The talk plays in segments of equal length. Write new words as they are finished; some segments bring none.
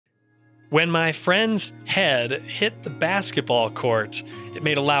When my friend's head hit the basketball court, it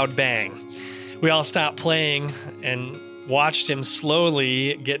made a loud bang. We all stopped playing and watched him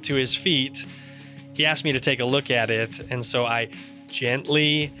slowly get to his feet. He asked me to take a look at it, and so I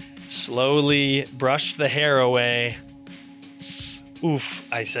gently, slowly brushed the hair away. Oof,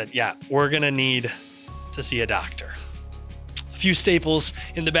 I said, yeah, we're gonna need to see a doctor. A few staples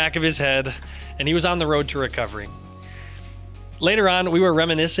in the back of his head, and he was on the road to recovery. Later on, we were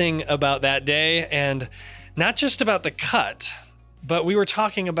reminiscing about that day, and not just about the cut, but we were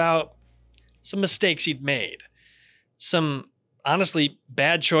talking about some mistakes he'd made, some honestly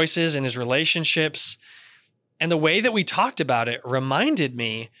bad choices in his relationships, and the way that we talked about it reminded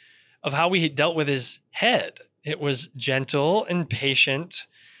me of how we had dealt with his head. It was gentle and patient,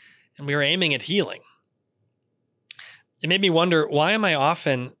 and we were aiming at healing. It made me wonder, why am I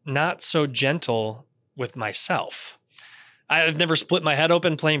often not so gentle with myself? I've never split my head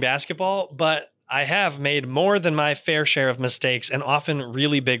open playing basketball, but I have made more than my fair share of mistakes, and often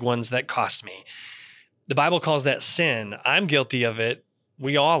really big ones that cost me. The Bible calls that sin. I'm guilty of it.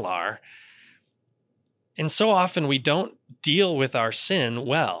 We all are. And so often we don't deal with our sin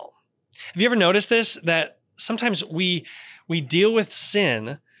well. Have you ever noticed this? That sometimes we deal with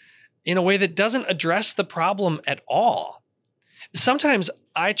sin in a way that doesn't address the problem at all. Sometimes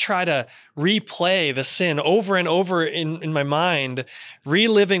I try to replay the sin over and over in my mind,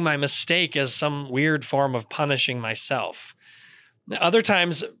 reliving my mistake as some weird form of punishing myself. Other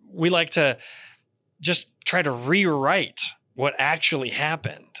times we like to just try to rewrite what actually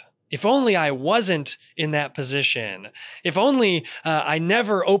happened. If only I wasn't in that position. If only I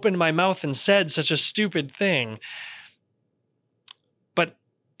never opened my mouth and said such a stupid thing. But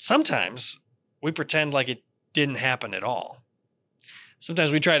sometimes we pretend like it didn't happen at all.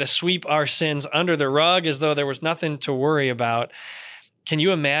 Sometimes we try to sweep our sins under the rug as though there was nothing to worry about. Can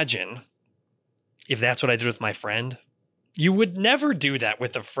you imagine if that's what I did with my friend? You would never do that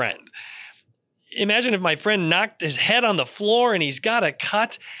with a friend. Imagine if my friend knocked his head on the floor and he's got a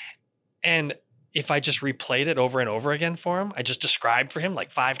cut, and if I just replayed it over and over again for him, I just described for him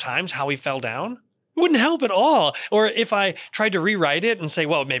like 5 times how he fell down, it wouldn't help at all. Or if I tried to rewrite it and say,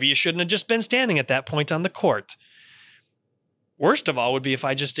 well, maybe you shouldn't have just been standing at that point on the court. Worst of all would be if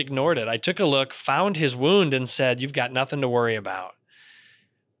I just ignored it. I took a look, found his wound, and said, you've got nothing to worry about.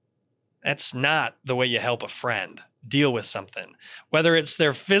 That's not the way you help a friend deal with something, whether it's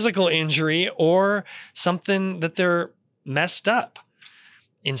their physical injury or something that they're messed up.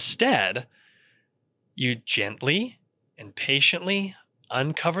 Instead, you gently and patiently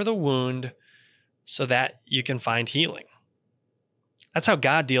uncover the wound so that you can find healing. That's how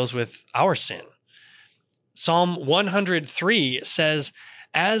God deals with our sin. Psalm 103 says,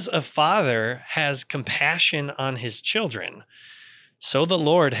 as a father has compassion on his children, so the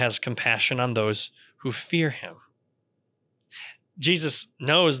Lord has compassion on those who fear him. Jesus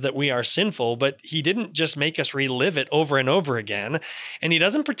knows that we are sinful, but he didn't just make us relive it over and over again. And he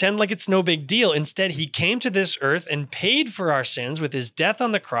doesn't pretend like it's no big deal. Instead, he came to this earth and paid for our sins with his death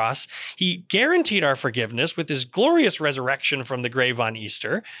on the cross. He guaranteed our forgiveness with his glorious resurrection from the grave on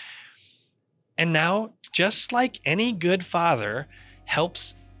Easter. And now, just like any good father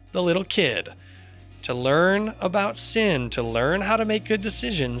helps the little kid to learn about sin, to learn how to make good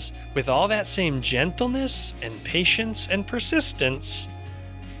decisions, with all that same gentleness and patience and persistence,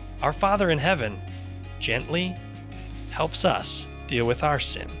 our Father in heaven gently helps us deal with our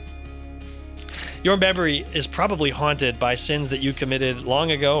sin. Your memory is probably haunted by sins that you committed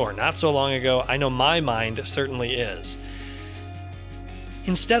long ago or not so long ago. I know my mind certainly is.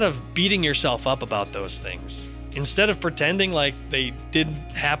 Instead of beating yourself up about those things, instead of pretending like they didn't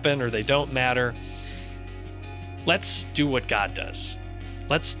happen or they don't matter, let's do what God does.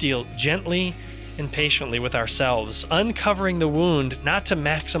 Let's deal gently and patiently with ourselves, uncovering the wound not to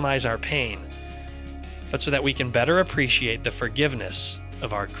maximize our pain, but so that we can better appreciate the forgiveness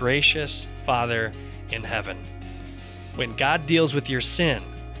of our gracious Father in heaven. When God deals with your sin,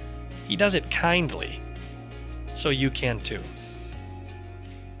 he does it kindly, so you can too.